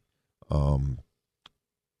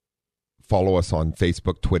follow us on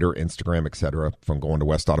Facebook, Twitter, Instagram, etc. from going to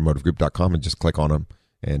westautomotivegroup.com and just click on them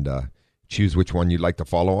and choose which one you'd like to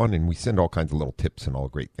follow on. And we send all kinds of little tips and all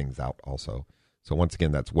great things out also. So once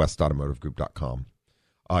again, that's westautomotivegroup.com.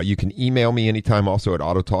 You can email me anytime also at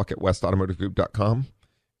autotalk@westautomotivegroup.com.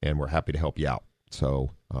 And we're happy to help you out.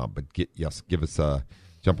 So, but give us a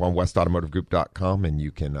jump on westautomotivegroup.com, and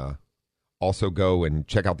you can also go and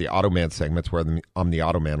check out the Automan segments where I'm the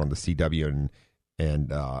Automan on the CW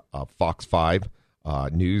and Fox 5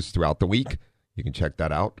 news throughout the week. You can check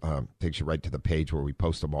that out. Takes you right to the page where we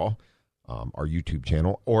post them all, our YouTube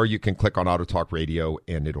channel. Or you can click on Auto Talk Radio,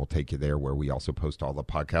 and it'll take you there where we also post all the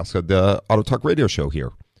podcasts of the Auto Talk Radio show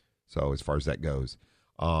here. So as far as that goes.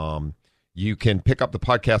 You can pick up the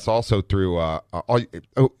podcast also through to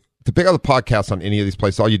pick up the podcast on any of these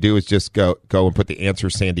places. All you do is just go and put the Answer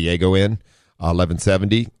San Diego in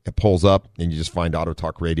 1170. It pulls up, and you just find Auto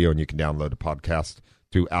Talk Radio, and you can download the podcast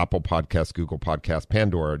through Apple Podcasts, Google Podcasts,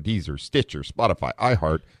 Pandora, Deezer, Stitcher, Spotify,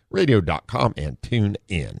 iHeart, Radio.com, and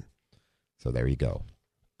TuneIn. So there you go.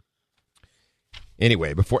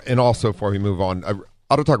 Anyway, before we move on,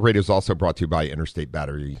 Auto Talk Radio is also brought to you by Interstate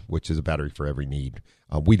Battery, which is a battery for every need.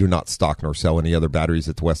 We do not stock nor sell any other batteries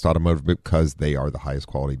at the West Automotive because they are the highest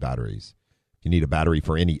quality batteries. If you need a battery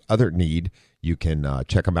for any other need, you can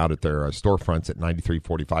check them out at their storefronts at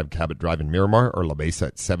 9345 Cabot Drive in Miramar or La Mesa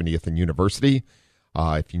at 70th and University.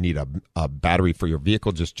 If you need a battery for your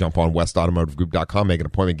vehicle, just jump on westautomotivegroup.com, make an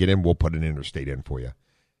appointment, get in. We'll put an Interstate in for you.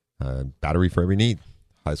 Battery for every need.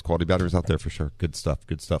 Highest quality batteries out there for sure. Good stuff.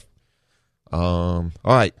 All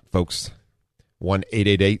right, folks.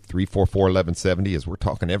 1-888-344-1170 as we're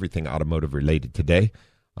talking everything automotive related today.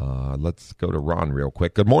 Let's go to Ron real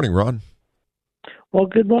quick. Good morning, Ron. Well,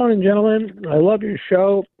 good morning, gentlemen. I love your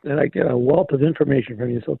show, and I get a wealth of information from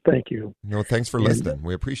you, so thank you. No, thanks for listening.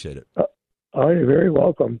 We appreciate it. You're very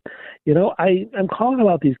welcome. I'm calling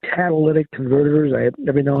about these catalytic converters.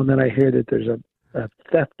 Every now and then I hear that there's a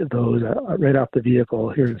theft of those right off the vehicle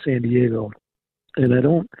here in San Diego, and I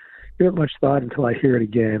don't give it much thought until I hear it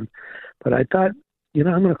again. But I thought, I'm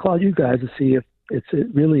going to call you guys to see if it's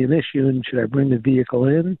really an issue, and should I bring the vehicle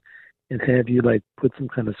in and have you put some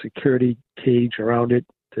kind of security cage around it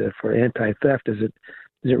for anti-theft? Is it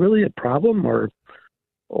really a problem, or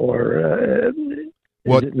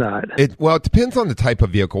Well, Is it not? It depends on the type of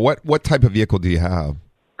vehicle. What type of vehicle do you have?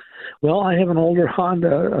 Well, I have an older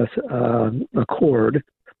Honda Accord.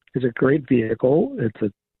 It's a great vehicle. It's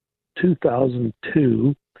a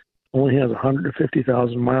 2002. Only has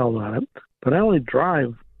 150,000 miles on it. But I only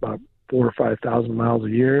drive about 4,000 or 5,000 miles a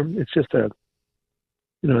year. It's just a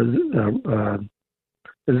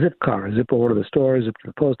zip car. I zip over to the store, zip to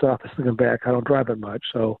the post office, and come back. I don't drive it much.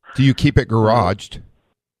 So, do you keep it garaged?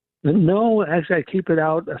 No, actually, I keep it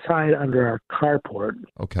outside under our carport.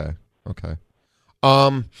 Okay.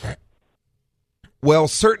 Well,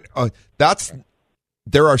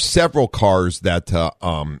 there are several cars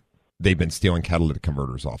that they've been stealing catalytic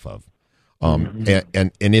converters off of.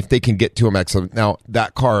 And if they can get to them, excellent. Now,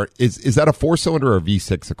 that car, is that a 4-cylinder or a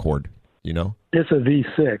V6 Accord? You know? It's a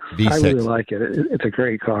V6. I really like it. It's a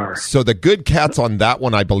great car. So the good cats on that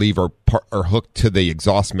one, I believe, are hooked to the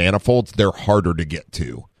exhaust manifolds. They're harder to get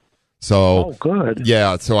to. So, good.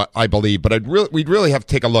 Yeah, so I believe. But we'd really have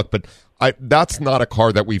to take a look. But that's not a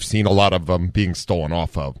car that we've seen a lot of them being stolen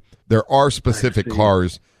off of. There are specific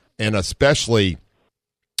cars, and especially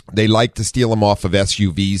they like to steal them off of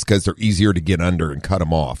SUVs because they're easier to get under and cut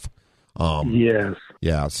them off. Yes.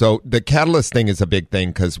 Yeah, so the catalyst thing is a big thing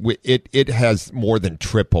because it has more than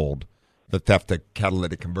tripled the theft that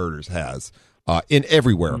catalytic converters has in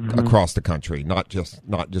everywhere across the country, not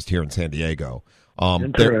just here in San Diego.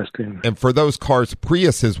 Interesting. And for those cars,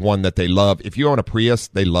 Prius is one that they love. If you own a Prius,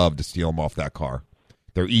 they love to steal them off that car.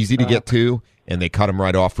 They're easy to get to, and they cut them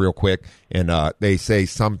right off real quick. And they say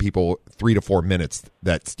some people 3 to 4 minutes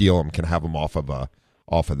that steal them can have them off of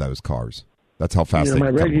those cars. That's how fast. My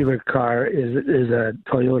regular car is a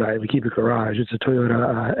Toyota. We keep it garage. It's a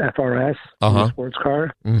Toyota FRS, a sports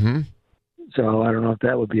car. Mm-hmm. So I don't know if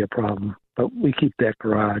that would be a problem, but we keep that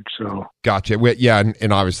garage. So gotcha. Yeah,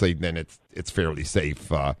 and obviously then it's fairly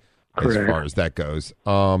safe as far as that goes.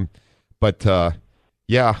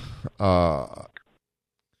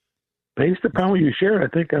 Based upon what you shared, I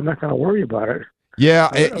think I'm not going to worry about it. Yeah,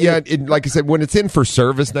 like I said, when it's in for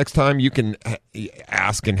service next time, you can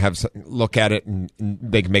ask and have look at it, and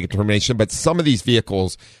they can make a determination. But some of these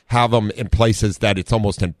vehicles have them in places that it's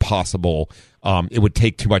almost impossible. It would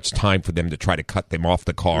take too much time for them to try to cut them off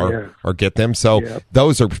the car or get them. So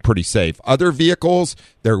those are pretty safe. Other vehicles,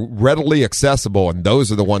 they're readily accessible, and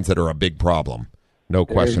those are the ones that are a big problem. No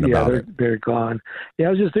question about it. They're gone. Yeah,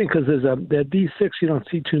 I was just thinking because there's that V6, you don't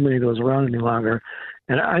see too many of those around any longer.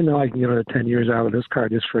 And I know I can get another 10 years out of this car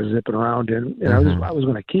just for zipping around in. And I was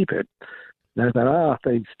going to keep it. And I thought, if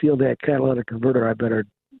they steal that catalytic converter, I better,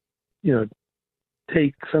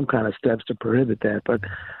 take some kind of steps to prohibit that. But,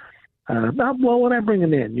 when I bring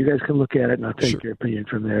it in, you guys can look at it and I'll take your opinion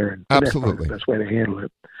from there. And absolutely. That's the best way to handle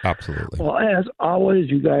it. Absolutely. Well, as always,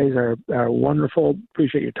 you guys are wonderful.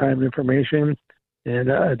 Appreciate your time and information. And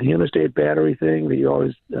the interstate battery thing that you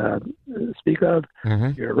always speak of,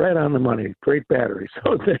 you're right on the money. Great battery.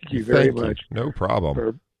 So thank you very much. No problem.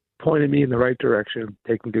 For pointing me in the right direction,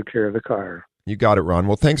 taking good care of the car. You got it, Ron.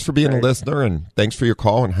 Well, thanks for being a listener, and thanks for your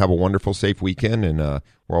call, and have a wonderful, safe weekend. And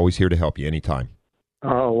we're always here to help you anytime.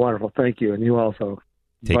 Oh, wonderful. Thank you. And you also.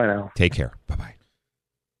 Bye now. Take care. Bye-bye.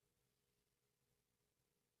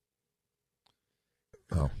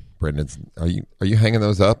 Oh, Brendan, are you hanging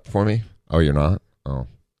those up for me? Oh, you're not? Oh,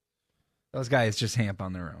 those guys just hamp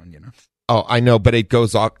on their own, Oh, I know, but it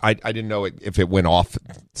goes off. I didn't know if it went off.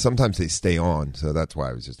 Sometimes they stay on, so that's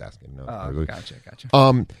why I was just asking. No, gotcha.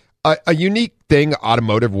 A unique thing,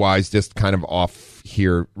 automotive wise, just kind of off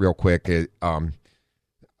here, real quick. A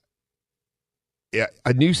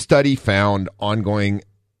new study found ongoing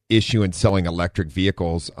issue in selling electric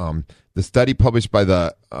vehicles. The study published by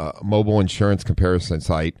the Mobile Insurance Comparison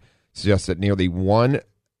site suggests that nearly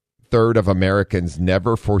 1/3 of Americans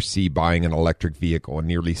never foresee buying an electric vehicle, and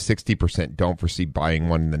nearly 60% don't foresee buying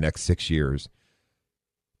one in the next 6 years.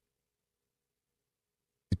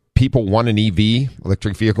 People want an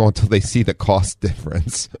electric vehicle, until they see the cost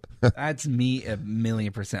difference. That's me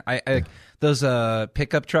 1,000,000%. I those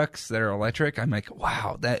pickup trucks that are electric, I'm like,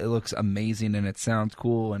 wow, it looks amazing and it sounds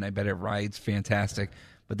cool, and I bet it rides fantastic.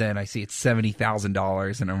 But then I see it's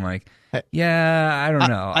 $70,000, and I'm like, yeah, I don't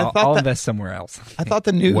know. I'll invest somewhere else. I thought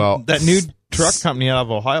that new truck company out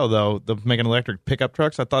of Ohio, though, making electric pickup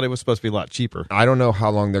trucks, I thought it was supposed to be a lot cheaper. I don't know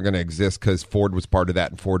how long they're going to exist, because Ford was part of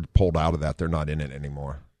that, and Ford pulled out of that. They're not in it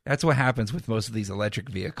anymore. That's what happens with most of these electric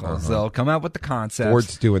vehicles. They'll come out with the concepts.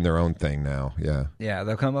 Ford's doing their own thing now. Yeah. Yeah,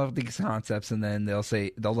 they'll come up with these concepts, and then they'll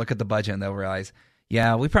look at the budget and they'll realize,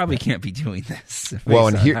 yeah, we probably can't be doing this. Well,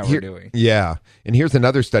 and how we're doing. Yeah, and here's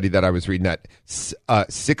another study that I was reading that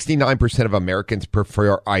 69% of Americans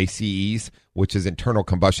prefer ICEs, which is internal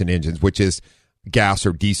combustion engines, which is gas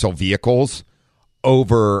or diesel vehicles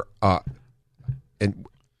over, and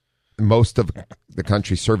most of the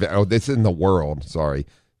country survey. Oh, this is in the world. Sorry.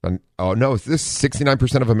 Oh no, this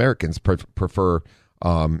 69% of Americans prefer,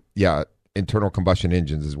 internal combustion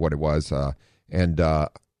engines is what it was, and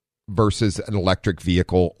versus an electric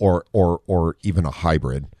vehicle or even a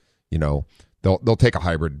hybrid. You know, they'll take a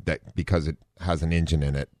hybrid because it has an engine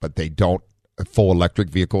in it, but they don't. Full electric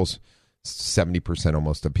vehicles, 70%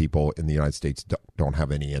 almost of people in the United States don't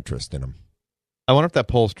have any interest in them. I wonder if that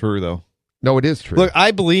poll's true, though. No, it is true. Look,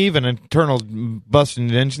 I believe in internal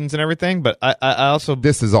combustion engines and everything, but I also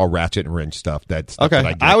this is all ratchet and wrench stuff. That's okay.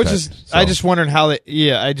 That I just wondering how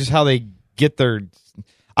they get their.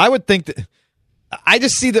 I would think that. I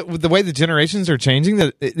just see that with the way the generations are changing,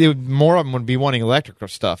 that more of them would be wanting electric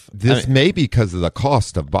stuff. This may be because of the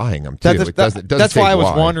cost of buying them too. That's why I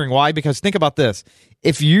was wondering why. Because think about this: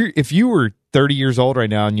 if you were 30 years old right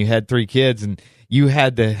now and you had 3 kids and you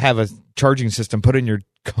had to have a charging system put in your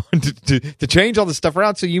car to change all this stuff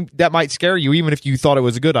around, so that might scare you even if you thought it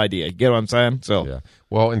was a good idea. You get what I'm saying? So yeah.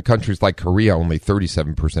 Well, in countries like Korea, only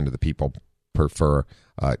 37% of the people prefer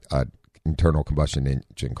internal combustion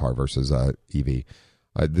engine car versus EV.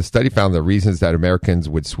 The study found the reasons that Americans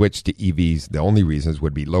would switch to EVs, the only reasons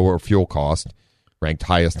would be lower fuel cost, ranked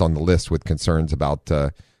highest on the list with concerns about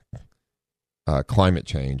climate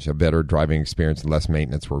change, a better driving experience, and less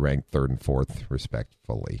maintenance were ranked 3rd and 4th,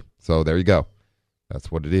 respectively. So there you go.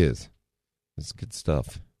 That's what it is. It's good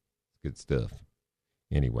stuff. Good stuff.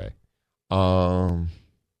 Anyway. Yeah.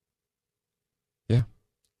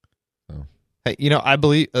 So. Hey, I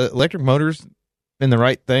believe electric motors in the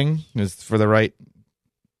right thing is for the right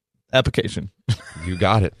application. You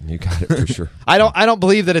got it for sure. I don't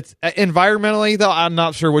believe that it's environmentally though. I'm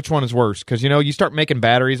not sure which one is worse because you start making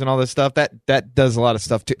batteries and all this stuff that does a lot of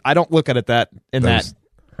stuff too. I don't look at it that.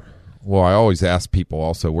 Well, I always ask people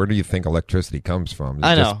also, where do you think electricity comes from?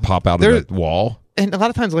 Does it just pop out of the wall? And a lot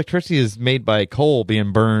of times electricity is made by coal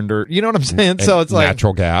being burned or, you know what I'm saying? So it's like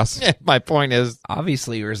natural gas. My point is.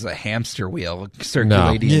 Obviously, there's a hamster wheel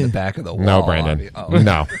circulating in the back of the wall. No, Brandon.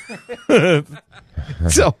 No.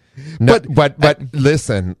 So, but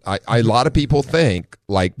listen, a lot of people think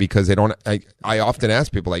because they don't, I often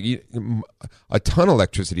ask people a ton of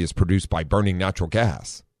electricity is produced by burning natural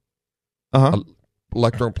gas.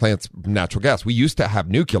 Electric plants, natural gas. We used to have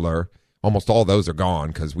nuclear. Almost all those are gone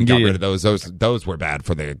because we got rid of those. Those were bad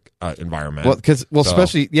for the environment.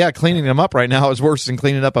 Especially cleaning them up right now is worse than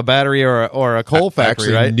cleaning up a battery or a coal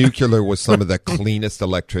factory. Actually, right? Nuclear was some of the cleanest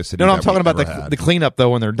electricity. No, I'm talking about the cleanup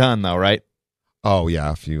though when they're done though, right? Oh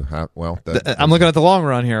yeah, if you have I'm looking at the long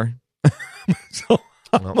run here.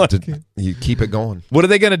 You keep it going. What are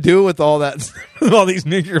they going to do with all that? All these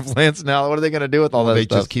nuclear plants now? What are they going to do with all that? They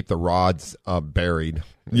stuff? Just keep the rods buried.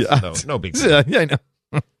 No big deal. Yeah, I know.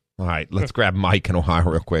 All right, let's grab Mike in Ohio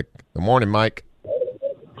real quick. Good morning, Mike.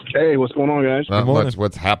 Hey, what's going on, guys? Not much.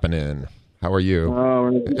 What's happening? How are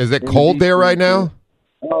you? Is it cold there right now?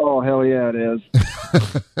 Oh, hell yeah, it is.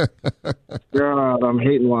 God, I'm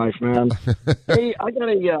hating life, man. Hey, I got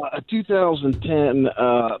a 2010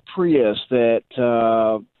 Prius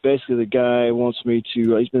that basically the guy wants me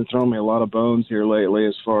to, he's been throwing me a lot of bones here lately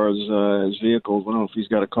as far as his vehicles. I don't know if he's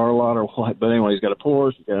got a car lot or what, but anyway, he's got a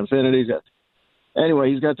Porsche, he's got Infiniti,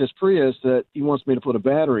 he's got this Prius that he wants me to put a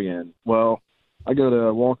battery in. Well, I go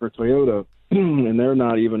to Walker Toyota, and they're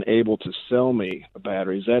not even able to sell me a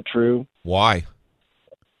battery. Is that true? Why?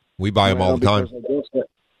 We buy them all the time. I guess that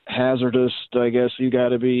hazardous. I guess you got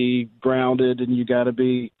to be grounded, and you got to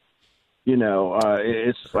be,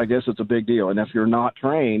 I guess it's a big deal. And if you're not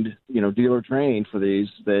trained, dealer trained for these,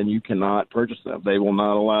 then you cannot purchase them. They will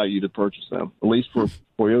not allow you to purchase them, at least for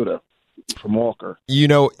Toyota. From Walker.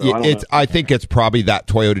 I think it's probably that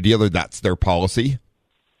Toyota dealer, that's their policy.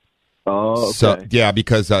 Oh, okay. So, yeah,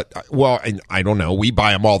 because, and I don't know, we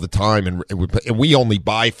buy them all the time, and we only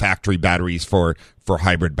buy factory batteries for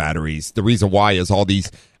hybrid batteries. The reason why is all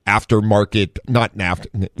these aftermarket,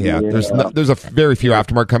 there's a very few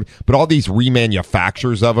aftermarket companies, but all these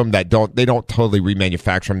remanufacturers of them that don't totally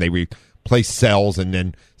remanufacture them, they replace cells and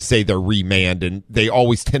then say they're remanned, and they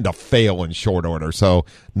always tend to fail in short order. So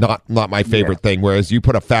not my favorite thing. Whereas you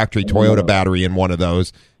put a factory Toyota battery in one of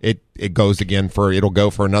those, it goes it'll go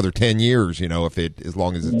for another 10 years, as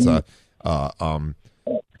long as it's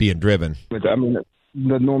being driven. But I mean,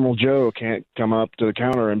 the normal Joe can't come up to the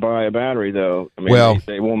counter and buy a battery, though. I mean,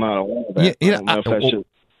 they will not allow that.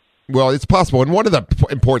 Well, it's possible. And one of the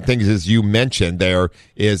important things is you mentioned there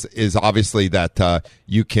is obviously that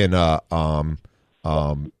you can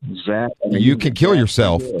You can kill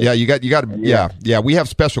yourself. Yeah, you got. Yeah. We have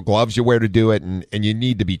special gloves you wear to do it, and you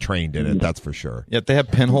need to be trained in it. That's for sure. Yeah, if they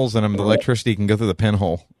have pinholes in them, the electricity can go through the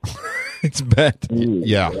pinhole. It's bad.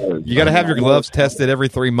 Yeah, you got to have your gloves tested every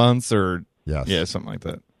 3 months, or something like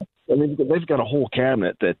that. I mean, they've got a whole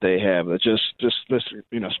cabinet that they have that's just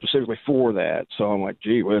specifically for that. So I'm like,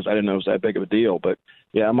 gee whiz, I didn't know it was that big of a deal. But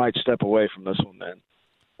yeah, I might step away from this one then.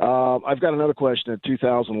 I've got another question. A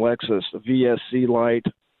 2000 Lexus, the VSC light,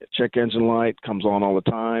 check engine light comes on all the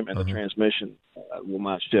time, and the transmission will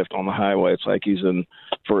not shift on the highway. It's like he's in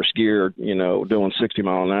first gear, doing 60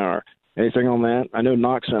 mile an hour. Anything on that? I know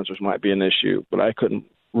knock sensors might be an issue, but I couldn't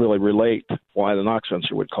really relate why the knock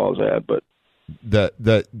sensor would cause that. But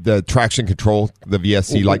the traction control, the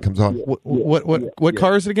VSC light comes on. What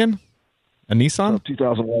car is it again? A Nissan?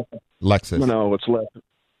 2000 Lexus. No, it's Lexus.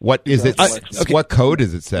 What is it? What code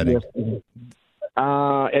is it setting?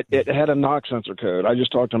 It had a knock sensor code. I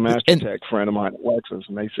just talked to a Master Tech friend of mine at Lexus,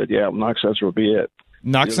 and they said, knock sensor would be it.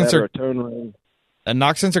 Knock sensor. A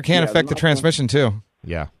knock sensor can affect the transmission too.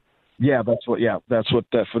 Yeah. Yeah, that's what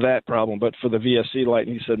for that problem. But for the VSC light,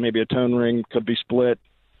 he said maybe a tone ring could be split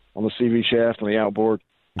on the CV shaft and the outboard.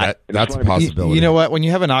 That's a possibility. You know what? When you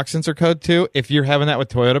have a knock sensor code too, if you're having that with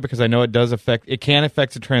Toyota, because I know it can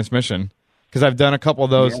affect the transmission. Because I've done a couple of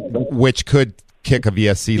those, which could kick a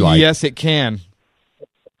VSC light. Yes, it can.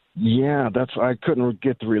 Yeah, I couldn't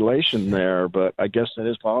get the relation there, but I guess that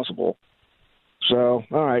is possible. So,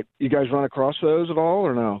 all right, you guys run across those at all,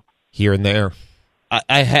 or no? Here and there.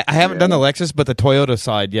 I haven't done the Lexus, but the Toyota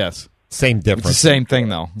side, yes. Same difference. It's the same thing,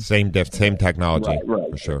 though. Same technology,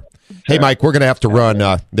 for sure. Hey, Mike, we're going to have to run.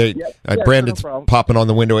 Brandon's popping on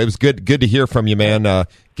the window. It was good to hear from you, man.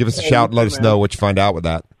 Give us a shout and let us know what you find out with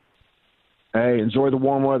that. Hey, enjoy the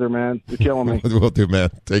warm weather, man. You're killing me. Will do, man.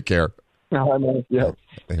 Take care. All right, man. Yeah.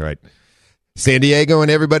 All right. San Diego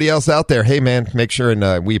and everybody else out there, hey, man, make sure,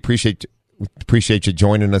 and we appreciate you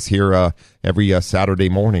joining us here every Saturday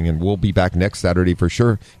morning, and we'll be back next Saturday for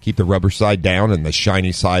sure. Keep the rubber side down and the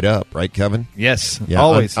shiny side up, right, Kevin? Yes,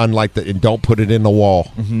 always. Unlike and don't put it in the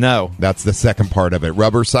wall. No. That's the second part of it.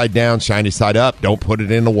 Rubber side down, shiny side up. Don't put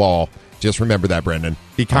it in the wall. Just remember that, Brendan.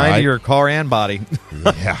 Be kind to your car and body.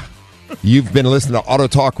 Yeah. You've been listening to Auto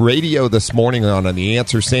Talk Radio this morning on The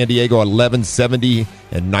Answer San Diego 1170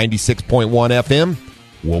 and 96.1 FM.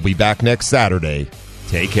 We'll be back next Saturday.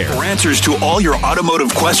 Take care. For answers to all your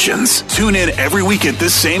automotive questions, tune in every week at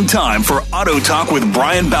this same time for Auto Talk with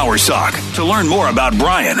Brian Bowersock. To learn more about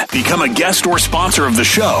Brian, become a guest or sponsor of the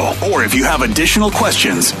show, or if you have additional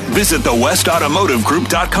questions, visit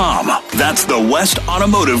thewestautomotivegroup.com. That's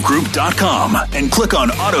thewestautomotivegroup.com and click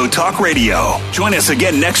on Auto Talk Radio. Join us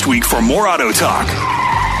again next week for more Auto Talk.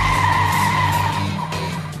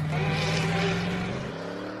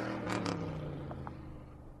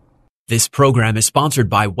 This program is sponsored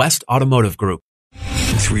by West Automotive Group.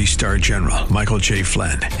 3-star General Michael J.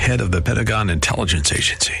 Flynn, head of the Pentagon Intelligence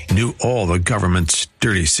Agency, knew all the government's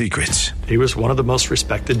dirty secrets. He was one of the most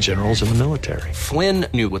respected generals in the military. Flynn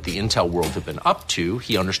knew what the intel world had been up to.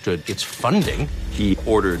 He understood its funding. He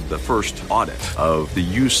ordered the first audit of the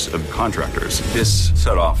use of contractors. This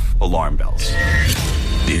set off alarm bells.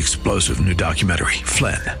 The explosive new documentary,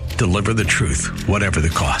 Flynn, Deliver the Truth, Whatever the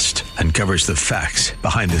Cost, uncovers the facts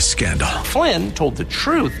behind this scandal. Flynn told the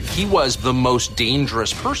truth. He was the most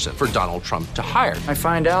dangerous person for Donald Trump to hire. I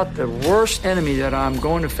find out the worst enemy that I'm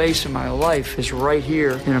going to face in my life is right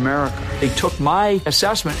here in America. They took my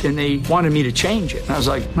assessment and they wanted me to change it. And I was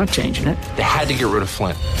like, I'm not changing it. They had to get rid of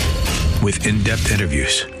Flynn. With in-depth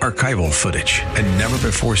interviews, archival footage, and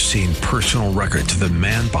never-before-seen personal records of the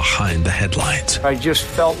man behind the headlines. I just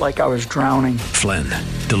felt like I was drowning. Flynn,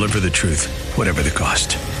 Deliver the Truth, Whatever the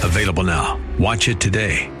Cost. Available now. Watch it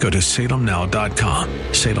today. Go to salemnow.com.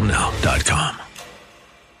 salemnow.com.